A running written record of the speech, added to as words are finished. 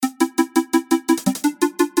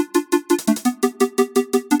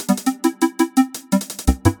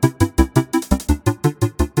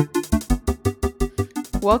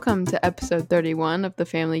Welcome to episode 31 of the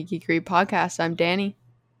Family Geekery podcast. I'm Danny.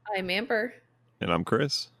 I'm Amber. And I'm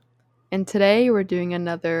Chris. And today we're doing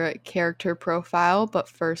another character profile, but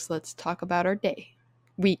first let's talk about our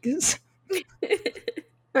weeks.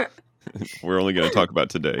 We're only going to talk about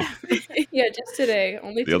today. Yeah, just today.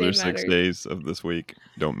 Only the today other matters. 6 days of this week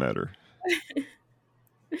don't matter.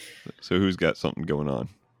 So who's got something going on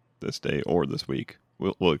this day or this week?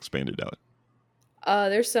 We'll expand it out.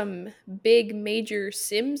 There's some big major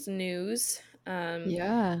Sims news.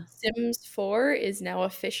 Sims 4 is now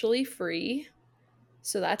officially free.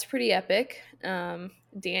 So that's pretty epic.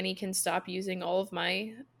 Danny can stop using all of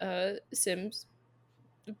my Sims,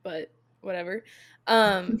 but whatever.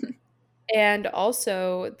 And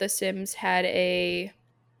also The Sims had a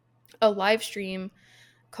live stream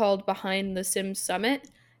called Behind the Sims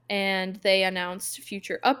Summit, and they announced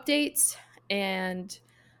future updates and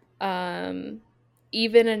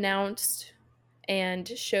even announced and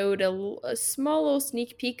showed a small little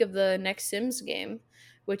sneak peek of the next Sims game,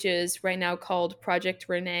 which is right now called Project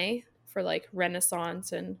Renee, for like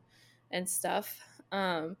Renaissance and stuff,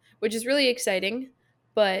 which is really exciting.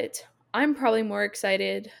 But I'm probably more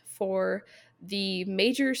excited for the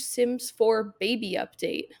major Sims 4 baby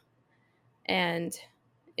update. And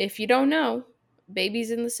if you don't know, babies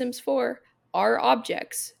in The Sims 4 are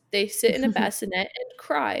objects. They sit in a bassinet and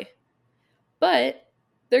cry. But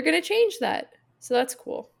they're going to change that. So that's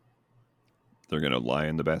cool. They're going to lie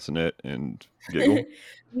in the bassinet and giggle?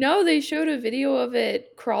 No, they showed a video of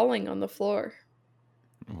it crawling on the floor.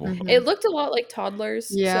 Mm-hmm. It looked a lot like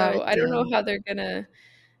toddlers. Yeah, so I don't know how they're going to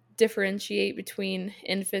differentiate between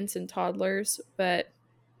infants and toddlers. But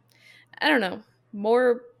I don't know.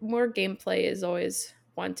 More gameplay is always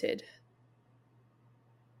wanted.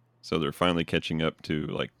 So they're finally catching up to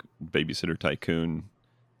like Babysitter Tycoon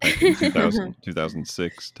back in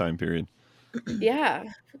 2006 time period. Yeah.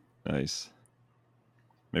 Nice.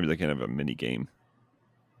 Maybe they can have a mini game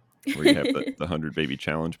where you have the 100 baby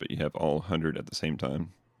challenge, but you have all 100 at the same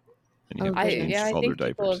time. And you have to change I all think their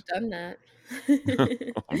people diapers. have done that.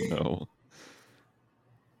 Oh no.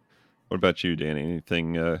 What about you, Danny?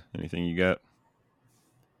 Anything you got?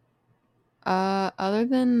 Other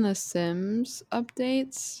than the Sims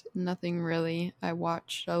updates, nothing really. I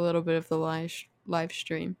watched a little bit of the live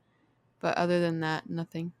stream, but other than that,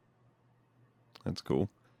 nothing. That's cool.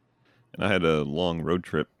 And I had a long road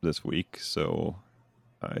trip this week, so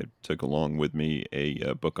I took along with me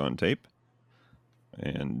a book on tape.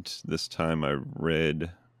 And this time I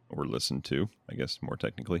read, or listened to, I guess more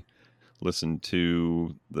technically, listened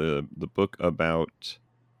to the book about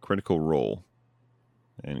Critical Role.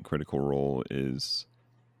 And Critical Role is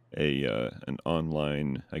an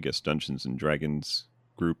online, I guess, Dungeons and Dragons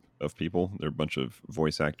group of people. They're a bunch of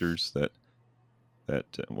voice actors that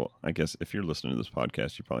well, I guess if you're listening to this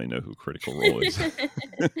podcast, you probably know who Critical Role is.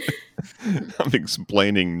 I'm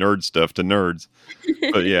explaining nerd stuff to nerds.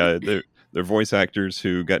 But yeah, they're voice actors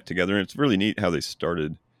who got together, and it's really neat how they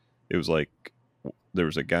started. It was like there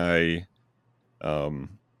was a guy who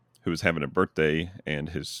was having a birthday, and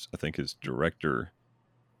I think his director,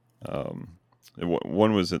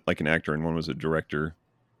 one was like an actor and one was a director,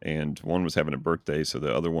 and one was having a birthday, so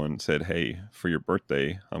the other one said, "Hey, for your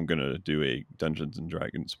birthday, I'm going to do a Dungeons and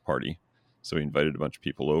Dragons party." So he invited a bunch of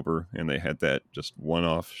people over, and they had that just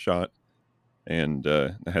one-off shot, and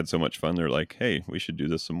they had so much fun. They're like, "Hey, we should do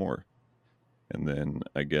this some more." And then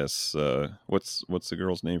I guess what's the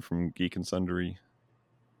girl's name from Geek and Sundry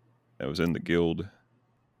that was in the guild?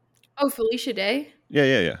 Oh, Felicia Day?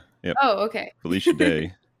 Yeah. Yep. Oh, okay. Felicia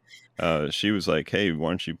Day. She was like, "Hey, why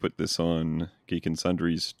don't you put this on Geek and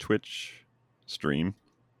Sundry's Twitch stream?"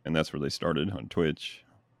 And that's where they started, on Twitch.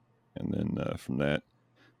 And then from that,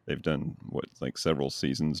 they've done like several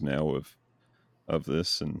seasons now of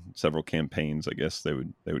this, and several campaigns, I guess they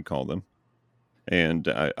would call them. And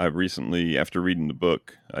I recently, after reading the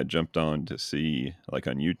book, I jumped on to see, like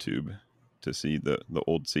on YouTube, to see the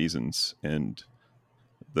old seasons, and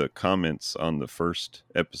the comments on the first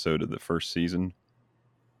episode of the first season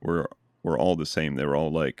were all the same. They were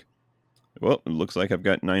all like, "Well, it looks like I've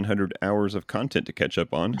got 900 hours of content to catch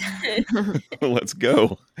up on. Let's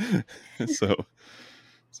go." So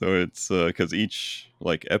it's because each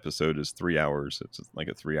like episode is 3 hours. It's like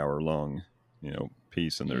a 3-hour long,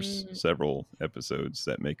 piece, and there's several episodes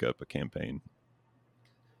that make up a campaign.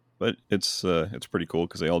 But it's pretty cool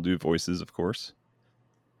because they all do voices, of course,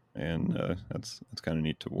 and that's kind of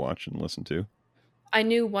neat to watch and listen to. I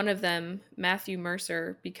knew one of them, Matthew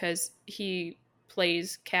Mercer, because he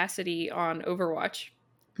plays Cassidy on Overwatch.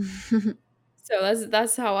 So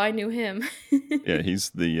that's how I knew him. Yeah,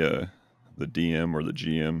 he's the DM or the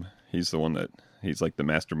GM. He's the one that he's like the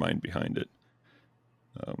mastermind behind it.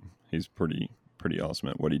 He's pretty awesome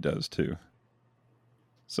at what he does too.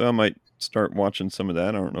 So I might start watching some of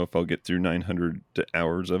that. I don't know if I'll get through 900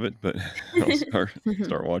 hours of it, but I'll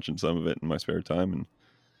start watching some of it in my spare time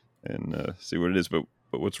and see what it is. But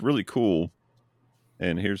what's really cool,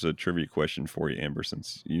 and here's a trivia question for you, Amber,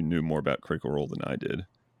 since you knew more about Critical Role than I did.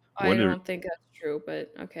 I What are don't think that's true,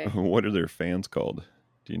 but okay. what are their fans called?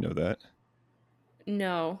 Do you know that?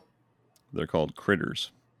 No. They're called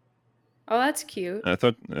critters. Oh, that's cute. I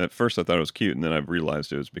thought at first it was cute, and then I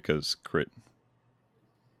realized it was because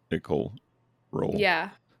critical role.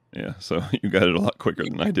 Yeah. Yeah, so you got it a lot quicker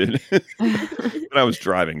than I did. But I was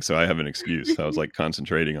driving, so I have an excuse. I was like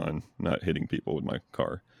concentrating on not hitting people with my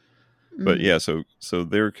car. But yeah, so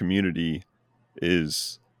their community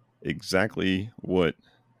is exactly what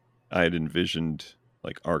I had envisioned,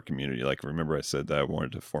 like our community. Like, remember I said that I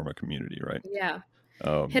wanted to form a community, right? Yeah.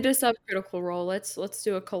 Hit us up, Critical Role. Let's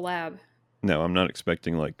do a collab. No, I'm not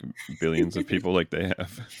expecting like billions of people like they have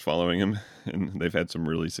following him, and they've had some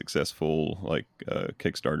really successful like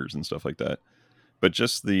Kickstarters and stuff like that. But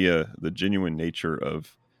just the genuine nature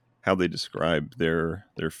of how they describe their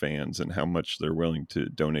fans and how much they're willing to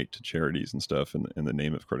donate to charities and stuff in the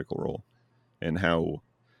name of Critical Role, and how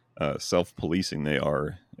self-policing they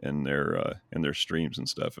are in their streams and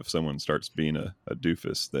stuff. If someone starts being a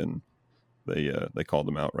doofus, then they call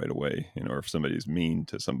them out right away. Or if somebody's mean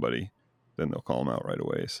to somebody, then they'll call them out right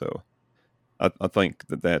away. So I think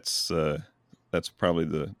that's probably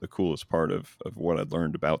the coolest part of what I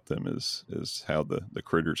learned about them is how the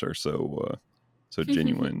critters are so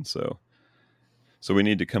genuine. So we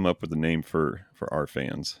need to come up with a name for our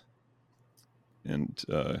fans, and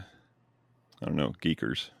I don't know,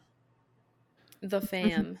 geekers. The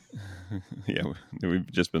fam. Yeah, we've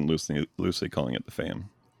just been loosely calling it the fam,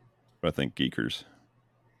 but I think geekers.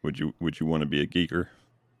 Would you want to be a geeker?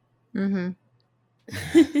 Mm-hmm.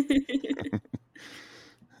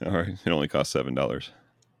 All right, it only costs $7.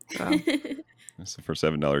 Wow. So for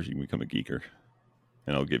 $7, you can become a geeker,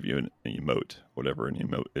 and I'll give you an emote, whatever an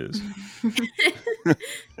emote is.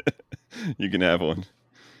 You can have one.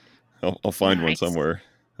 I'll find one Nice. somewhere.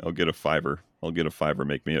 I'll get a $5. I'll get a $5.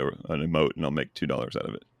 Make me an emote, and I'll make $2 out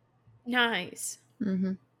of it. Nice.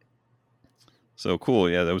 Mm-hmm. So cool.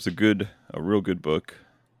 Yeah, that was a real good book,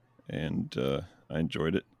 and I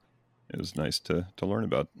enjoyed it. It was nice to learn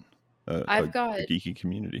about a geeky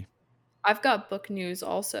community. I've got book news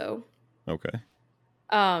also. Okay.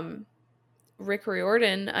 Rick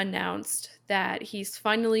Riordan announced that he's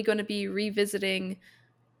finally going to be revisiting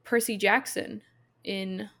Percy Jackson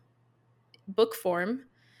in book form.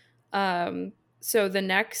 So the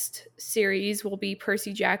next series will be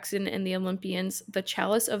Percy Jackson and the Olympians, The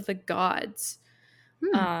Chalice of the Gods,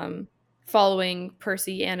 following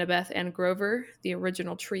Percy, Annabeth, and Grover, the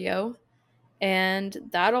original trio. And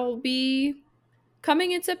that'll be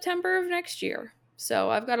coming in September of next year.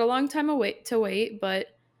 So I've got a long time to wait,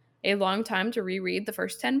 but a long time to reread the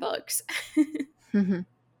first 10 books.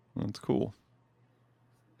 That's cool.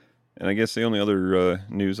 And I guess the only other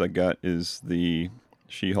news I got is the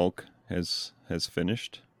She-Hulk has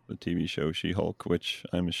finished, the TV show She-Hulk, which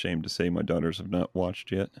I'm ashamed to say my daughters have not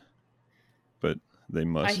watched yet, but they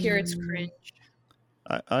must. I hear it's cringe.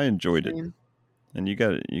 I enjoyed it, and you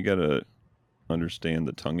gotta understand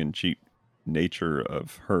the tongue-in-cheek nature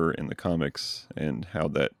of her in the comics and how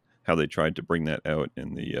they tried to bring that out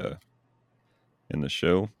in the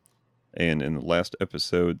show. And in the last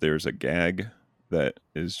episode, there's a gag that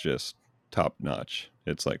is just top notch.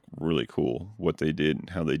 It's like really cool what they did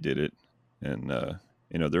and how they did it. And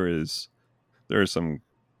there is some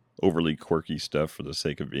overly quirky stuff for the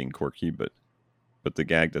sake of being quirky, but the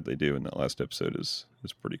gag that they do in that last episode is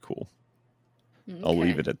pretty cool. Okay. I'll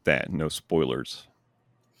leave it at that. No spoilers.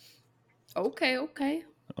 Okay.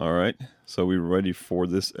 All right. So we're ready for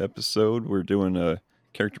this episode. We're doing a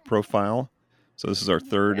character profile. So this is our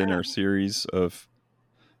third in our series of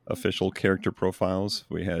official character profiles.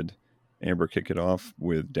 We had Amber kick it off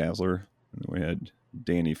with Dazzler, and then we had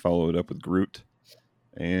Danny follow it up with Groot.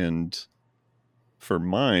 And for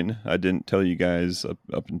mine, I didn't tell you guys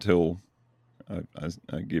up until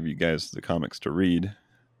I give you guys the comics to read.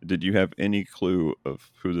 Did you have any clue of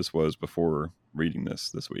who this was before reading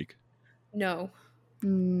this week? No.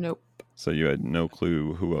 Nope. So you had no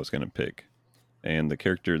clue who I was going to pick. And the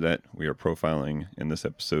character that we are profiling in this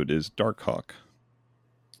episode is Darkhawk.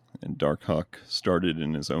 And Darkhawk started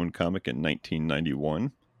in his own comic in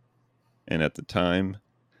 1991. And at the time,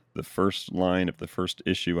 the first line of the first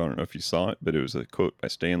issue, I don't know if you saw it, but it was a quote by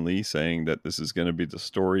Stan Lee saying that this is going to be the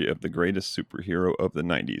story of the greatest superhero of the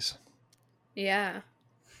 90s. Yeah.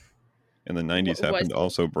 And the 90s Was happened to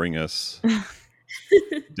also bring us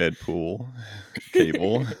Deadpool,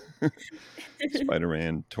 Cable,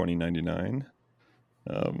 Spider-Man 2099.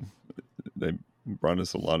 Um, they brought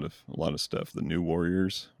us a lot of stuff. The New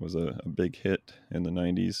Warriors was a big hit in the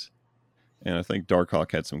 90s. And I think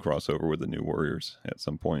Darkhawk had some crossover with the New Warriors at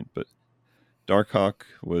some point. But Darkhawk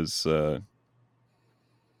was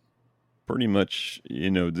pretty much,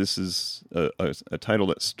 this is a title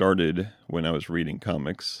that started when I was reading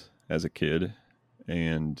comics as a kid.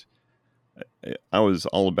 And I was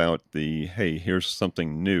all about hey, here's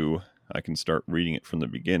something new. I can start reading it from the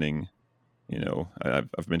beginning.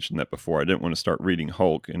 I've mentioned that before. I didn't want to start reading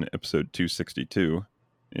Hulk in episode 262,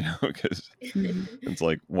 because it's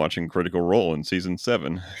like watching Critical Role in season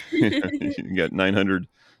 7. You got 900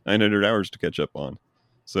 hours to catch up on.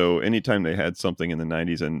 So anytime they had something in the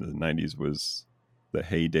 90s, and the 90s was the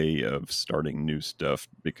heyday of starting new stuff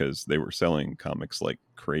because they were selling comics like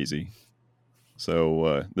crazy.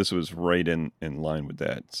 So this was right in line with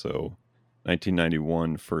that. So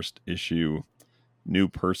 1991 first issue, new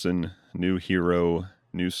person, new hero,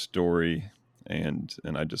 new story, and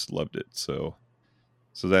I just loved it. So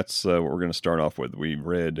that's what we're going to start off with. We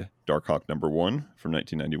read Darkhawk #1 from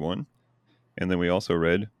 1991, and then we also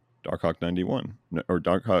read Darkhawk 91 or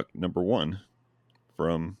Darkhawk #1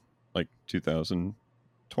 from like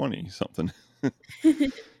 2020 something.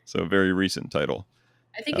 So a very recent title.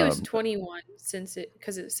 I think it was 21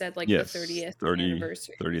 because it said like Yes, the 30th 30th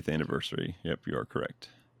anniversary. anniversary. Yep, you are correct.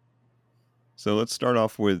 So let's start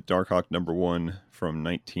off with Darkhawk #1 from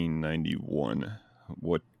 1991.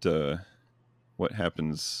 What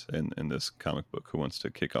happens in this comic book? Who wants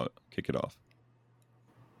to kick it off?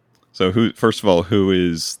 So first of all, who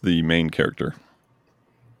is the main character?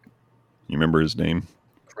 You remember his name?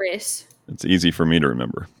 Chris. It's easy for me to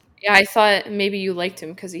remember. Yeah, I thought maybe you liked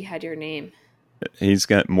him because he had your name. He's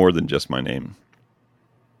got more than just my name.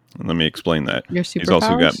 And let me explain that. Your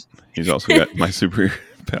superpowers? He's also got my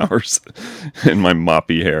superpowers and my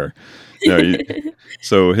moppy hair. No,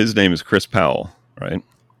 so his name is Chris Powell, right?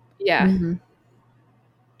 Yeah. Mm-hmm.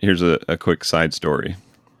 Here's a quick side story.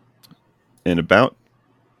 In about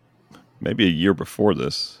maybe a year before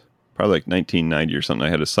this, probably like 1990 or something, I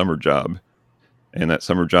had a summer job, and that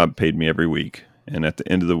summer job paid me every week. And at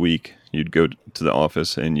the end of the week, you'd go to the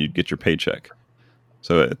office and you'd get your paycheck.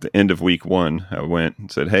 So at the end of week 1, I went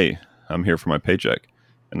and said, "Hey, I'm here for my paycheck,"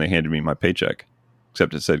 and they handed me my paycheck,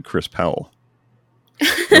 except it said Chris Powell.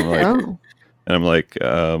 And I'm like,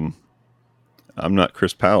 I'm not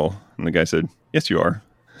Chris Powell. And the guy said, "Yes, you are."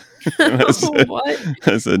 What?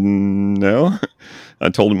 I said, "No." I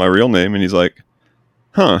told him my real name, and he's like,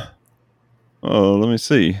 "Huh? Oh, let me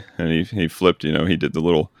see." And he flipped. He did the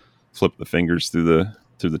little flip the fingers through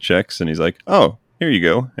the checks, and he's like, "Oh, here you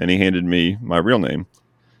go." And he handed me my real name,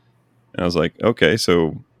 and I was like, "Okay,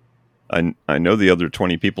 so I know the other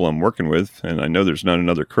 20 people I'm working with, and I know there's not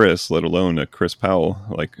another Chris, let alone a Chris Powell.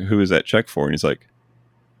 Like, who is that check for?" And he's like,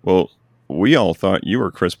 "Well, we all thought you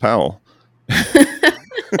were Chris Powell."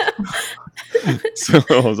 So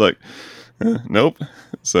I was like, "Nope."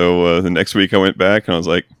 So the next week I went back and I was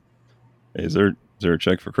like, "Hey, is there a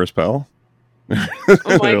check for Chris Powell?"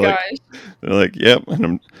 Oh my gosh. They're like, "Yep."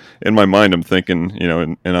 And in my mind, I'm thinking,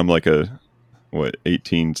 and I'm like a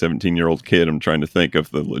 18, 17-year-old kid. I'm trying to think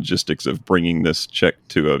of the logistics of bringing this check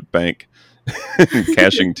to a bank and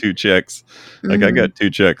cashing 2 checks. Like, I got 2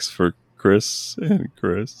 checks for Chris and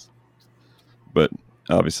Chris. But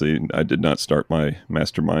obviously, I did not start my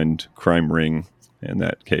mastermind crime ring in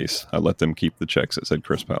that case. I let them keep the checks that said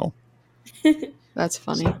Chris Powell. That's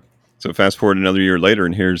funny. So fast forward another year later,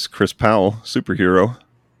 and here's Chris Powell, superhero.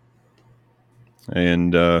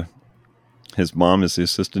 And his mom is the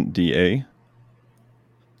assistant DA.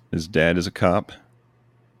 His dad is a cop.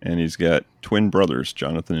 And he's got twin brothers,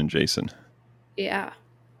 Jonathan and Jason. Yeah.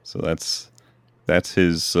 So that's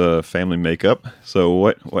his family makeup. So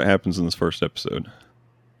what happens in this first episode?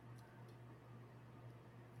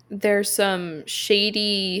 There's some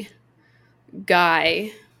shady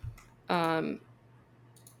guy,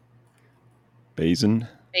 Bazin.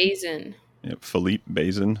 Bazin. Philippe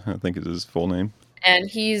Bazin, I think is his full name. And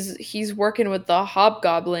he's working with the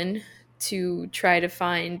Hobgoblin to try to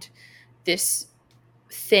find this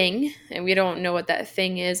thing, and we don't know what that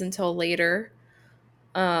thing is until later.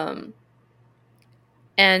 And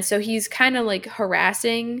so he's kind of like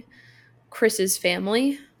harassing Chris's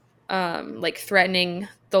family, like threatening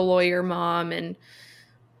the lawyer mom, and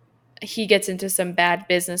he gets into some bad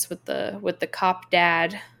business with the cop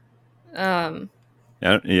dad.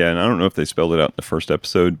 Yeah, and I don't know if they spelled it out in the first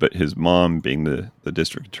episode, but his mom, being the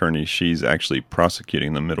district attorney, she's actually prosecuting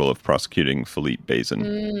in the middle of prosecuting Philippe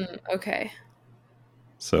Bazin. Okay.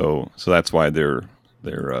 So that's why they're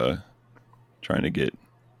trying to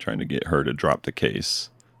get her to drop the case.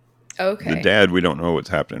 The Okay. dad, we don't know what's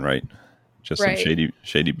happening, right? Just some Right.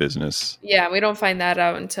 shady business. Yeah, we don't find that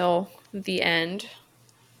out until the end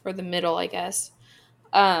or the middle, I guess.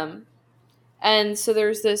 Um, and so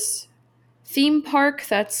there's this theme park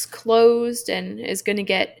that's closed and is going to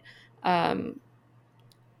get um,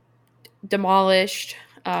 demolished.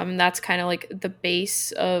 That's kind of like the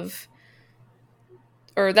base of,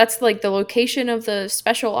 or that's like the location of the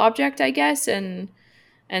special object, I guess. And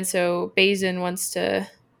so Bazin wants to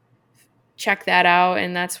check that out,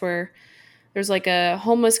 and that's where there's like a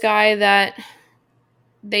homeless guy that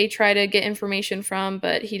they try to get information from,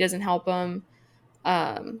 but he doesn't help them.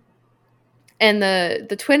 Um, and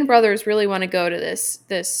the twin brothers really want to go to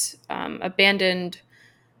this abandoned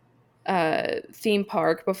theme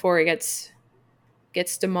park before it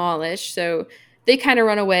gets demolished. So they kind of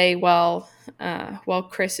run away while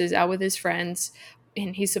Chris is out with his friends,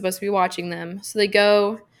 and he's supposed to be watching them. So they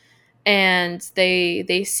go and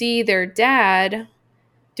they see their dad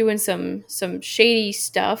doing some shady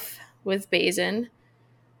stuff with Bazin.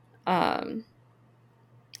 And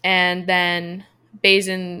then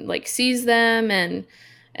Bazin like sees them, and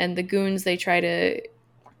the goons, they try to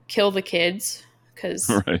kill the kids because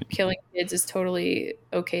Right. killing kids is totally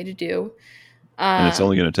okay to do. And it's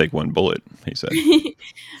only going to take one bullet, he said.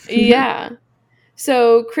 Yeah.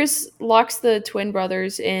 So Chris locks the twin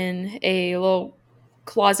brothers in a little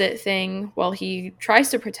closet thing while he tries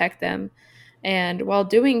to protect them. And while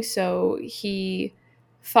doing so, he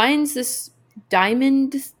finds this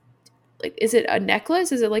diamond. Like, is it a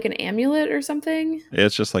necklace? Is it like an amulet or something? Yeah,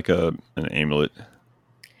 it's just like an amulet.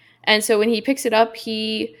 And so when he picks it up,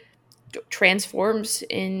 he transforms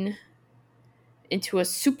into a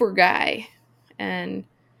super guy. And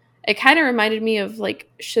it kind of reminded me of like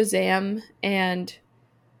Shazam and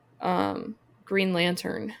Green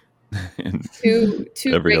Lantern. And Two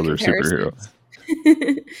every great other superhero.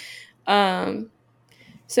 comparisons.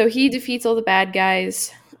 So he defeats all the bad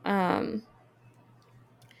guys.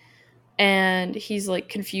 And he's like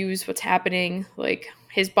confused what's happening. Like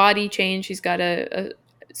his body changed. He's got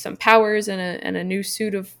some powers and a new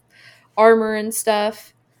suit of armor and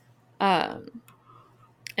stuff.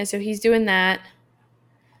 And so he's doing that.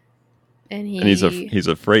 And he's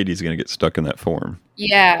afraid he's going to get stuck in that form.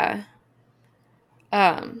 Yeah.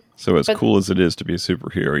 So as cool as it is to be a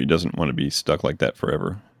superhero, he doesn't want to be stuck like that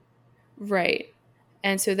forever. Right.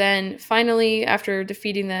 And so then finally, after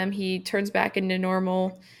defeating them, he turns back into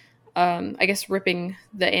normal. I guess ripping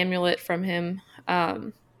the amulet from him.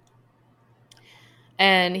 And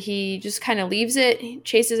he just kind of leaves it. He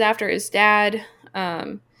chases after his dad.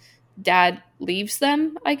 Dad leaves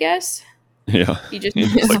them, I guess. Yeah. He just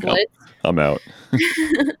like, splits. I'm out.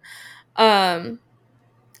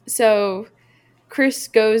 So Chris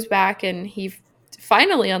goes back and he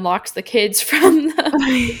finally unlocks the kids from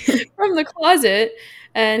the closet,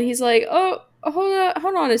 and he's like, "Oh,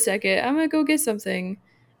 hold on a second. I'm gonna go get something."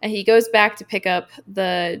 And he goes back to pick up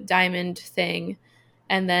the diamond thing,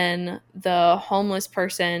 and then the homeless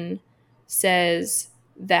person says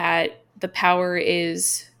that the power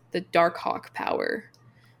is the Darkhawk power.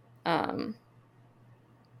 Yeah,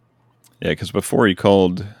 because before he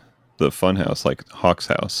called the funhouse like Hawk's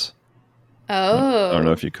house. Oh. I don't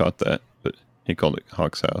know if you caught that, but he called it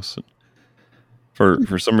Hawk's house.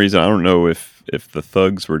 For some reason, I don't know if the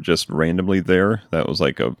thugs were just randomly there. That was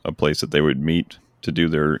like a place that they would meet to do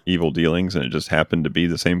their evil dealings, and it just happened to be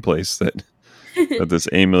the same place that this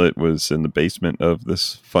amulet was in the basement of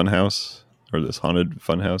this funhouse, or this haunted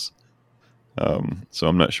funhouse. So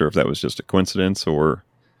I'm not sure if that was just a coincidence or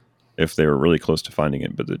if they were really close to finding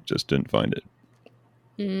it, but they just didn't find it.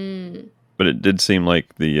 But it did seem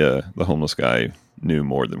like the homeless guy knew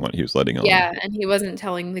more than what he was letting on. Yeah, and he wasn't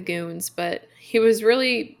telling the goons, but he was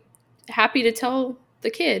really happy to tell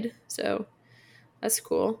the kid. So that's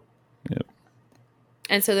cool. Yep.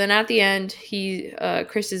 And so then at the end,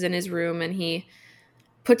 Chris is in his room and he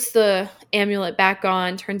puts the amulet back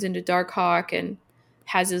on, turns into Darkhawk, and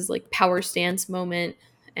has his like power stance moment.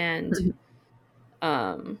 And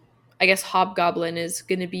I guess Hobgoblin is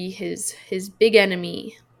going to be his big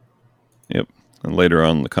enemy. Yep. And later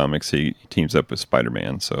on in the comics, he teams up with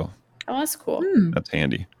Spider-Man, so that's cool. That's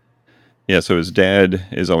handy. Yeah, so his dad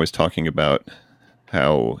is always talking about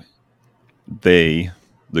how the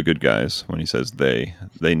good guys, when he says they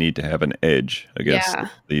need to have an edge against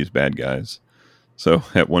these bad guys. So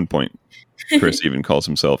at one point, Chris even calls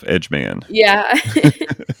himself Edgeman. Yeah.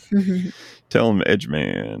 Tell him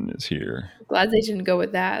Edgeman is here. Glad they didn't go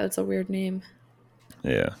with that. That's a weird name.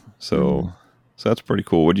 Yeah. So that's pretty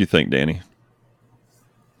cool. What do you think, Danny?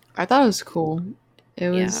 I thought it was cool. It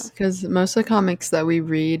was because most of the comics that we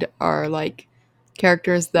read are like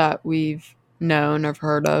characters that we've known or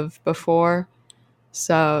heard of before.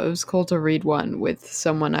 So it was cool to read one with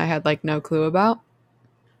someone I had like no clue about.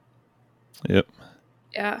 Yep.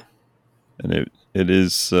 Yeah. And it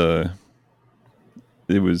is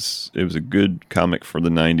it was a good comic for the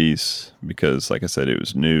 90s because, like I said, it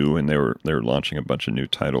was new and they were launching a bunch of new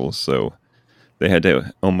titles, so they had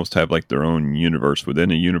to almost have like their own universe within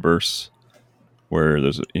a universe where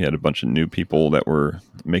you had a bunch of new people that were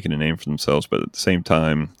making a name for themselves, but at the same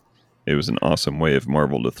time it was an awesome way of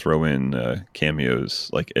Marvel to throw in cameos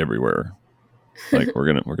like everywhere. Like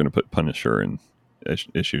we're gonna put Punisher in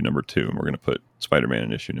issue number 2, and we're gonna put Spider-Man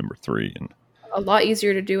in issue number 3, and a lot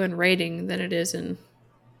easier to do in writing than it is in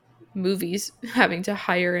movies, having to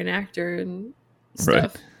hire an actor and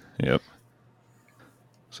stuff. Right. Yep.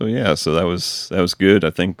 So yeah, so that was good. I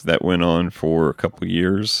think that went on for a couple of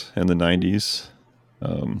years in the 90s.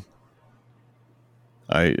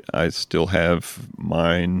 I still have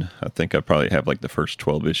mine. I think I probably have like the first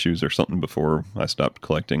 12 issues or something before I stopped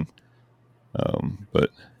collecting.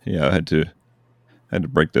 But yeah, I had to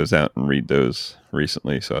break those out and read those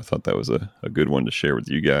recently, so I thought that was a good one to share with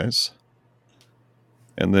you guys.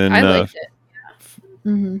 And then I liked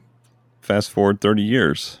it. Fast forward 30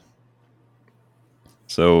 years.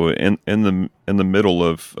 So in the middle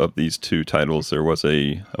of these two titles, there was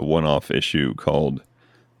a one-off issue called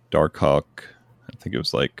Darkhawk. I think it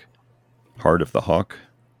was like Heart of the Hawk.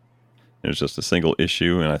 It was just a single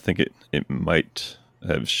issue, and I think it might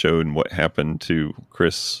have shown what happened to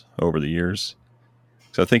Chris over the years.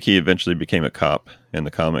 So I think he eventually became a cop in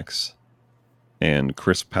the comics, and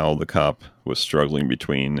Chris Powell, the cop, was struggling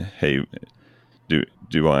between, hey,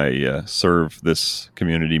 do I serve this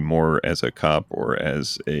community more as a cop or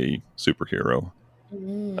as a superhero?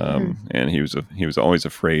 And he was always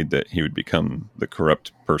afraid that he would become the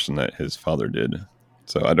corrupt person that his father did.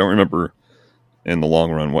 So I don't remember in the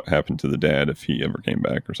long run what happened to the dad, if he ever came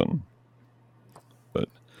back or something. But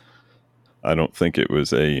I don't think it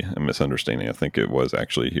was a misunderstanding. I think it was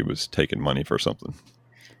actually he was taking money for something.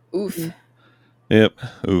 Oof. Yep.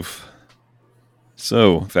 Oof.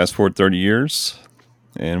 So fast forward 30 years,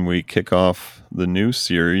 and we kick off the new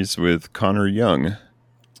series with Connor Young.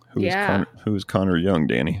 Who's Connor Young,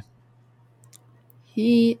 Danny?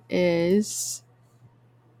 He is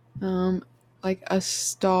like a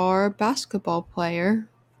star basketball player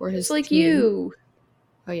for his Just like team. you.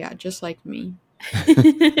 Oh yeah, just like me.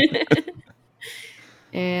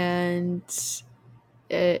 And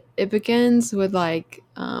it begins with like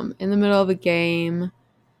in the middle of a game.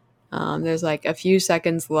 There's like a few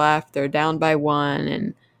seconds left. They're down by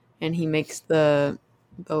 1, and he makes the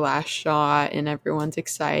last shot, and everyone's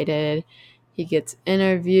excited. He gets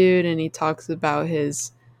interviewed, and he talks about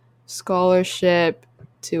his scholarship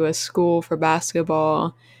to a school for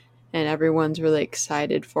basketball, and everyone's really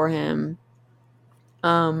excited for him.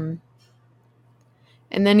 And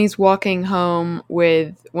then he's walking home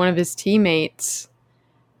with one of his teammates,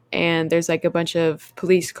 and there's like a bunch of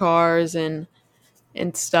police cars and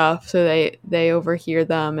stuff, so they overhear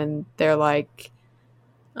them, and they're like,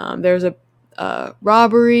 there's a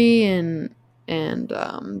robbery and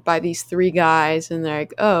by these 3 guys, and they're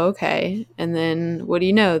like, oh, okay. And then what do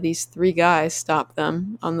you know, these 3 guys stop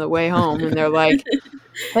them on the way home, and they're like,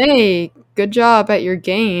 hey, good job at your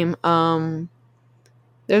game.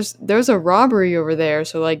 There's a robbery over there,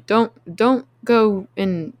 so like don't go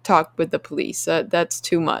and talk with the police. That's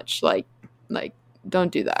too much. Like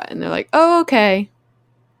don't do that. And they're like, oh, okay.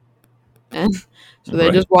 And so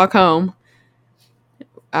they just walk home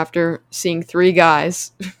after seeing 3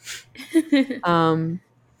 guys. And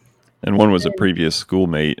one was a previous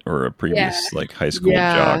schoolmate or a previous like high school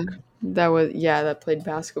jock. That played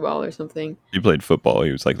basketball or something. He played football.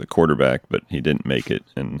 He was like the quarterback, but he didn't make it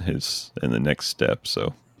in the next step.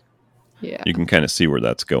 So yeah, you can kind of see where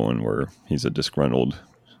that's going, where he's a disgruntled,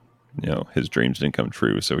 his dreams didn't come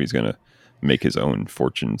true, so he's gonna make his own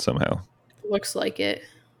fortune somehow. Looks like it.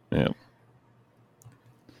 Yeah.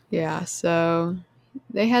 Yeah, so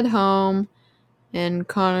they head home, and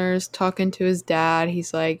Connor's talking to his dad.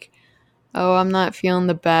 He's like, oh, I'm not feeling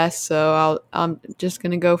the best, so I'm just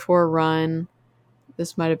going to go for a run.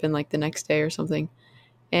 This might have been like the next day or something.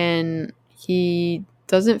 And he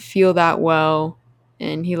doesn't feel that well,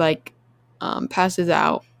 and he like passes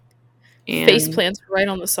out. And face plants right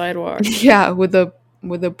on the sidewalk. Yeah, with a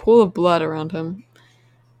pool of blood around him.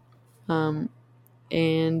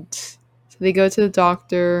 And so they go to the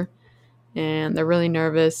doctor, and they're really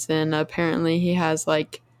nervous. And apparently, he has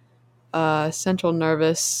like a central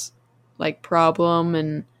nervous like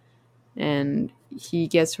problem, and he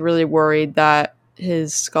gets really worried that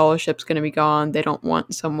his scholarship's going to be gone. They don't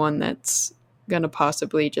want someone that's going to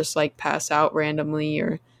possibly just like pass out randomly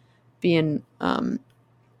or be in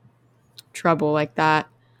trouble like that.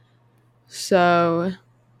 So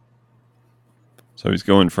he's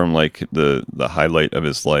going from like the highlight of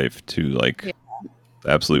his life to like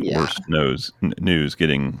the absolute worst news,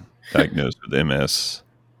 getting diagnosed with MS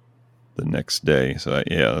the next day. So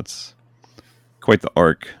yeah, that's quite the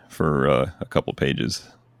arc for a couple pages.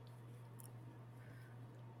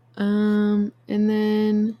 And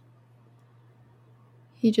then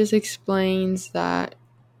he just explains that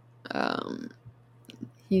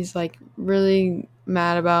he's like really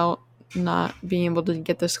mad about not being able to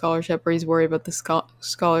get the scholarship, or he's worried about the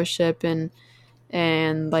scholarship,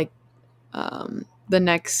 and like the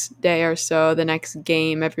next day or so, the next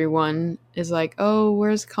game, everyone is like, oh,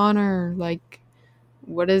 where's Connor, like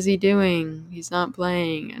what is he doing, he's not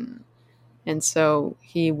playing, and so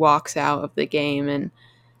he walks out of the game,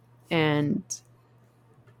 and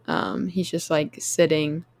he's just like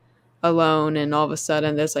sitting alone, and all of a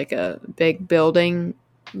sudden there's like a big building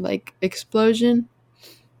like explosion,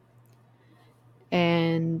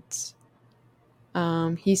 and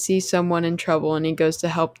he sees someone in trouble, and he goes to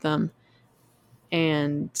help them,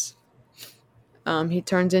 and he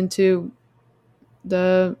turns into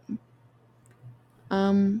the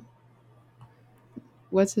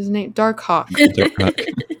what's his name, Darkhawk.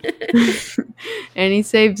 And he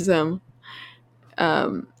saves them,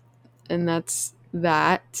 and that's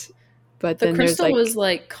that. But the then crystal there's like was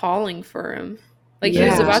like calling for him, like he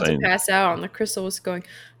Yeah. was about to Insane. pass out, and the crystal was going,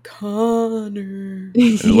 Connor. And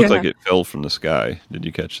it looked like it fell from the sky. Did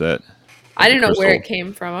you catch that? I didn't know where crystal- it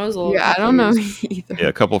came from. I was a little I don't know confused. either. Yeah,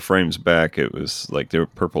 a couple frames back, it was like there were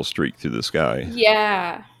purple streak through the sky.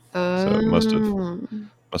 Yeah. So it must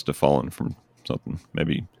have fallen from something.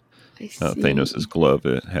 Maybe Thanos' glove,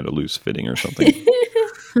 it had a loose fitting or something.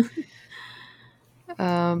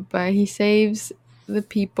 But he saves the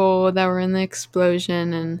people that were in the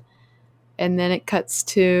explosion, and then it cuts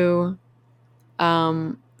to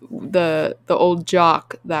the old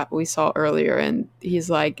jock that we saw earlier, and he's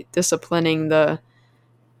like disciplining the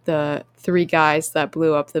three guys that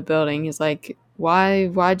blew up the building. He's like,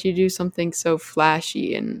 why'd you do something so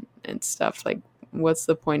flashy and stuff, like what's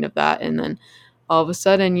the point of that? And then all of a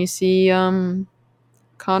sudden you see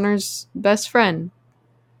Connor's best friend,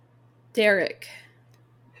 Derek,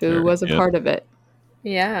 who was a part of it.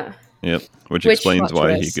 Yeah. Yep. Which explains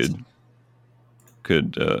why twist. he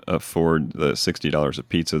could afford the $60 of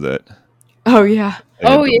pizza that. Oh yeah.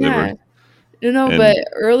 Oh yeah. No, And- but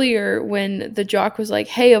earlier when the jock was like,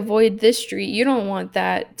 "Hey, avoid this street. You don't want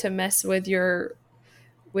that to mess with your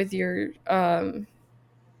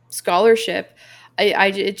scholarship."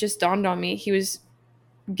 It just dawned on me. He was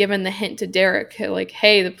given the hint to Derek, like,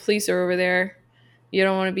 "Hey, the police are over there. You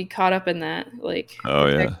don't want to be caught up in that. Like,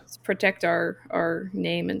 protect our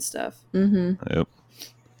name and stuff." Mm-hmm. Yep.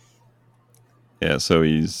 Yeah, so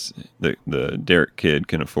he's the Derek kid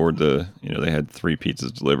can afford they had 3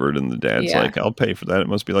 pizzas delivered, and the dad's like, I'll pay for that. It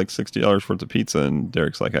must be like $60 worth of pizza, and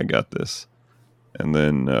Derek's like, I got this. And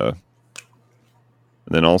then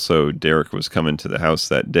also Derek was coming to the house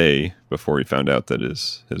that day before he found out that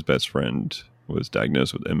his best friend was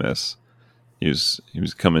diagnosed with MS. He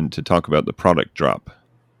was coming to talk about the product drop,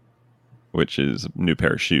 which is a new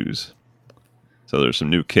pair of shoes. So there's some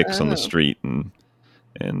new kicks on the street, and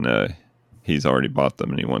he's already bought them,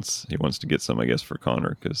 and he wants to get some, I guess, for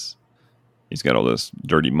Connor, because he's got all this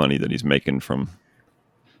dirty money that he's making from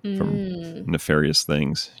nefarious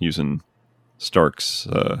things, using Stark's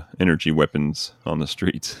energy weapons on the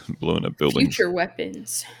streets, blowing up buildings. Future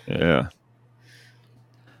weapons. Yeah.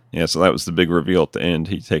 Yeah, so that was the big reveal at the end.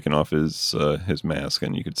 He'd taken off his mask,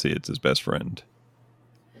 and you could see it's his best friend.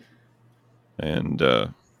 And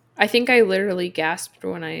I think I literally gasped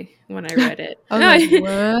when I read it. What?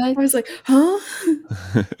 I was like, huh?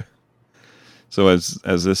 So as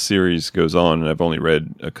this series goes on, and I've only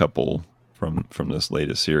read a couple from this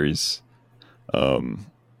latest series,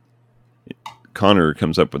 Connor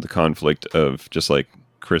comes up with the conflict of, just like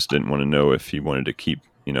Chris didn't want to know if he wanted to keep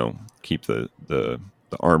the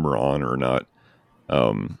armor on or not.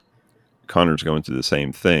 Connor's going through the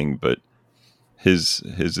same thing, but his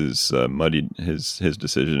is muddied. His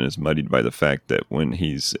decision is muddied by the fact that when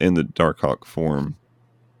he's in the Darkhawk form,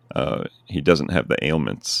 he doesn't have the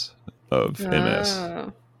ailments of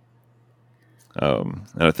MS. And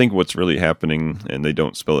I think what's really happening, and they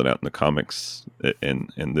don't spell it out in the comics in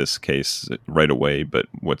this case right away, but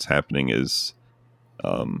what's happening is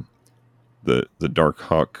the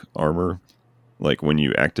Darkhawk armor, like when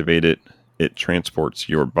you activate it, it transports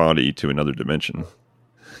your body to another dimension,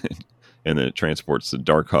 and then it transports the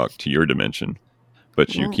Darkhawk to your dimension,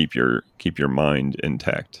 but you Oh. keep your mind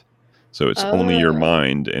intact. So it's only your Oh.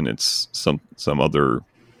 mind, and it's some other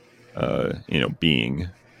being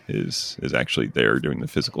is actually there doing the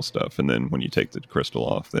physical stuff. And then when you take the crystal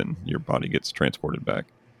off, then your body gets transported back.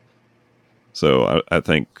 So I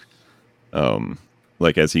think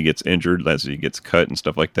like as he gets injured, as he gets cut and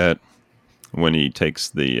stuff like that, when he takes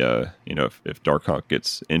the if Darkhawk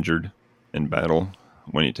gets injured in battle,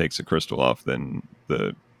 when he takes the crystal off, then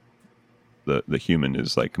the human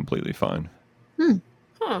is like completely fine.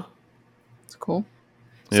 Huh. It's cool.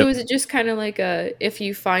 So Yep. is it just kind of like if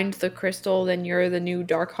you find the crystal, then you're the new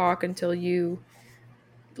Darkhawk until you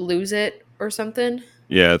lose it or something?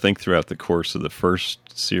 Yeah, I think throughout the course of the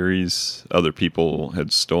first series, other people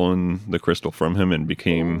had stolen the crystal from him and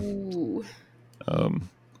Ooh.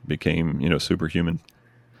 became superhuman.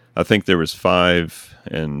 I think there was 5,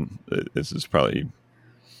 and this is probably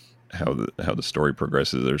how the story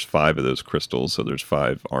progresses. There's 5 of those crystals, so there's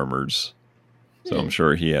 5 armors. So I'm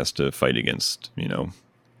sure he has to fight against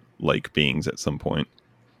like beings at some point.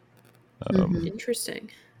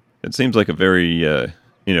 Interesting. It seems like a very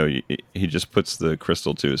he just puts the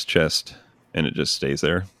crystal to his chest and it just stays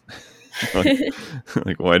there.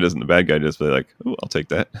 like why doesn't the bad guy just be like, oh, I'll take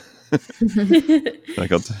that?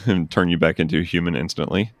 Like I'll turn you back into a human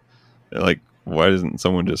instantly. Like why doesn't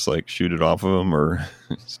someone just like shoot it off of him or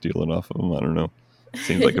steal it off of him? I don't know. It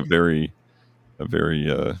seems like a very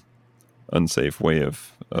unsafe way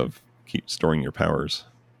of keep storing your powers.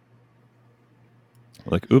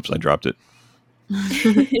 Like, oops, I dropped it.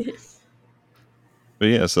 But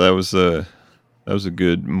yeah, so that was a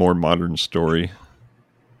good, more modern story.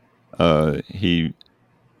 He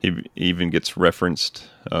even gets referenced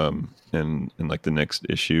in like the next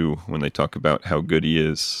issue when they talk about how good he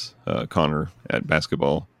is, Connor at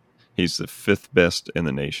basketball. He's the 5th best in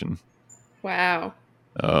the nation. Wow.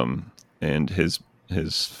 And his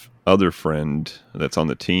other friend that's on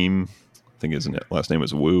the team, I think his last name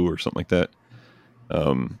was Wu or something like that.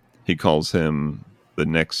 He calls him the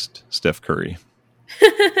next Steph Curry.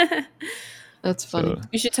 That's funny.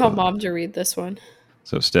 You should tell Mom to read this one.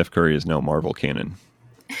 So Steph Curry is now Marvel canon.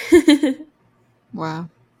 Wow.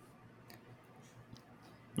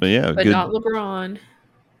 But yeah, But good. not LeBron.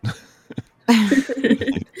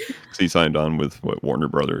 He signed on with Warner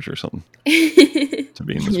Brothers or something to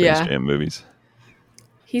be in the Space Jam movies.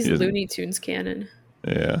 He's Looney Tunes canon.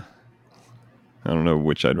 Yeah. I don't know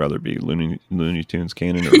which I'd rather be, Looney Tunes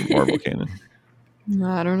canon or Marvel canon.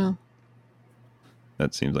 I don't know.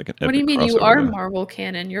 That seems like an epic What do you mean? You crossover, are though. Marvel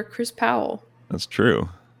canon. You're Chris Powell. That's true.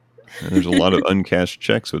 And there's a lot of uncashed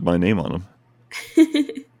checks with my name on them.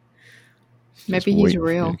 Maybe he's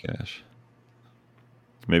real. Cash.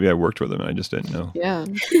 Maybe I worked with him and I just didn't know. Yeah,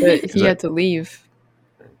 but he had to leave.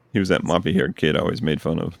 He was that moppy-haired kid I always made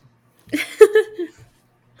fun of.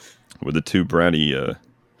 With the 2 bratty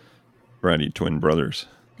twin brothers.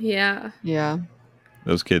 Yeah. Yeah.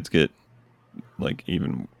 Those kids get like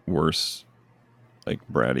even worse, like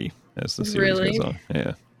bratty as the series goes on.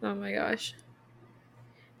 Yeah. Oh my gosh.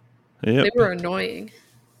 Yep. They were annoying.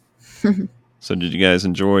 So did you guys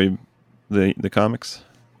enjoy the comics?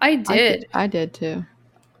 I did. I did too.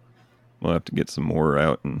 We'll have to get some more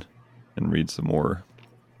out and read some more.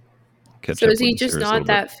 So is he just not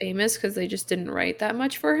that famous because they just didn't write that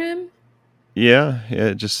much for him? Yeah.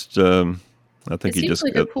 Just I think he just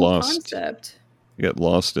like got a cool lost. Concept. He got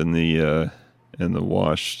lost in the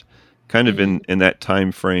wash, kind of in that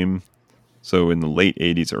time frame. So in the late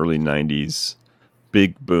 80s, early 90s,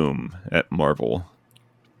 big boom at Marvel,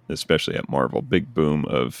 especially at Marvel. Big boom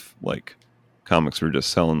of like comics were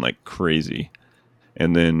just selling like crazy.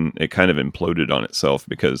 And then it kind of imploded on itself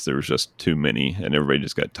because there was just too many and everybody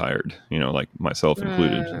just got tired, like myself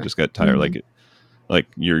included, just got tired. Like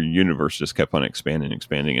your universe just kept on expanding.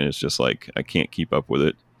 And it's just like, I can't keep up with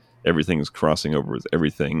it. Everything's crossing over with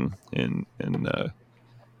everything. And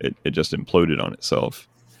it just imploded on itself.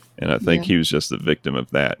 And I think he was just the victim of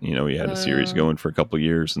that. He had a series going for a couple of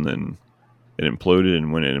years and then it imploded.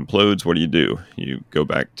 And when it implodes, what do? You go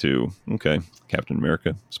back to, Captain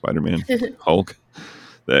America, Spider-Man, Hulk,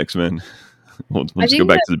 the X-Men. We'll just go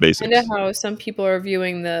back to the basics. Kind of how some people are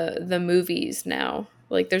viewing the movies now.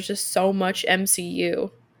 Like there's just so much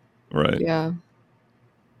MCU. Right. Yeah.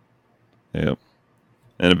 Yep.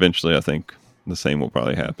 And eventually I think the same will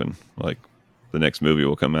probably happen. Like the next movie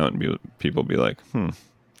will come out and people will be like,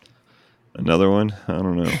 another one? I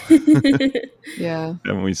don't know. Yeah.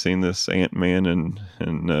 Haven't we seen this Ant-Man and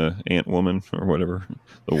Ant-Woman or whatever?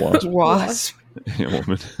 The Wasp. Wasp.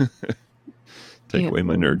 Ant-Woman. Take away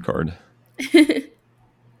my nerd card.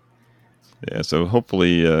 Yeah, so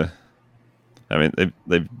hopefully, I mean,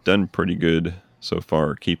 they've done pretty good so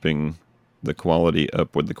far, keeping the quality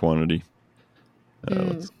up with the quantity.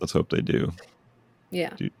 Let's hope they do.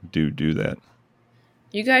 Yeah. Do that.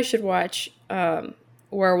 You guys should watch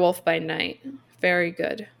Werewolf by Night. Very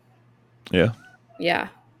good. Yeah? Yeah.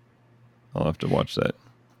 I'll have to watch that.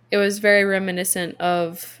 It was very reminiscent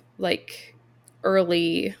of like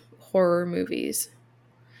early horror movies.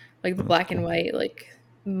 Like the black and white, like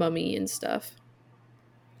Mummy and stuff.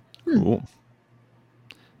 Cool.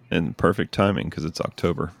 And perfect timing because it's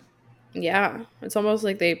October. Yeah. It's almost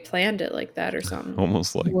like they planned it like that or something.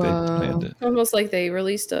 Almost like they planned it. Almost like they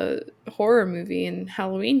released a horror movie in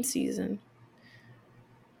Halloween season.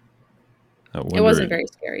 It wasn't very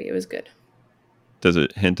scary. It was good. Does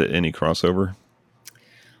it hint at any crossover?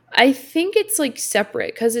 I think it's like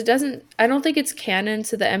separate because it doesn't. I don't think it's canon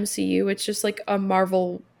to the MCU. It's just like a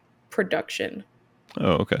Marvel production.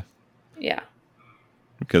 Oh, okay. Yeah.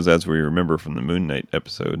 Because as we remember from the Moon Knight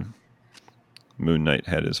episode, Moon Knight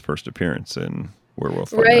had his first appearance in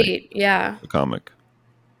Werewolf by Night. Right. Yeah. The comic.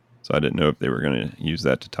 So I didn't know if they were going to use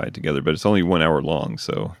that to tie it together, but it's only 1 hour long,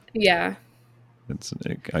 so yeah.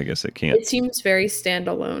 I guess it can't. It seems very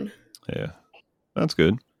standalone. Yeah, that's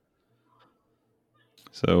good.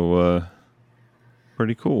 So,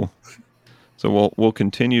 pretty cool. So we'll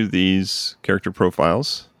continue these character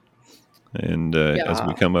profiles, and as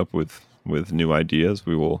we come up with new ideas,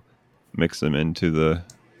 we will mix them into the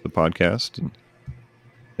podcast.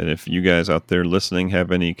 And if you guys out there listening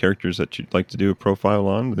have any characters that you'd like to do a profile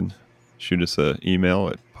on, then shoot us an email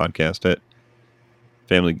at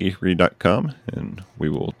podcast@familygeekery.com, and we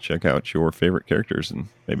will check out your favorite characters and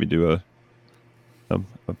maybe do a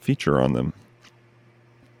feature on them.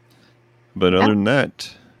 But other than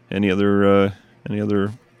that, any other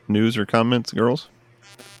news or comments, girls?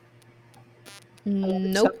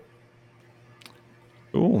 Nope.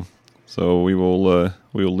 Cool. So we will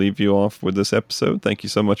leave you off with this episode. Thank you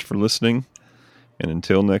so much for listening, and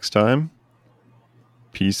until next time,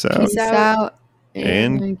 peace out. Peace out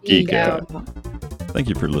and geek out. Thank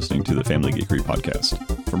you for listening to the Family Geekery podcast.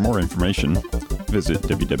 For more information, visit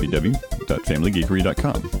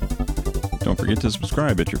www.familygeekery.com. Don't forget to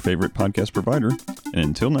subscribe at your favorite podcast provider. And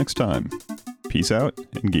until next time, peace out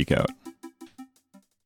and geek out.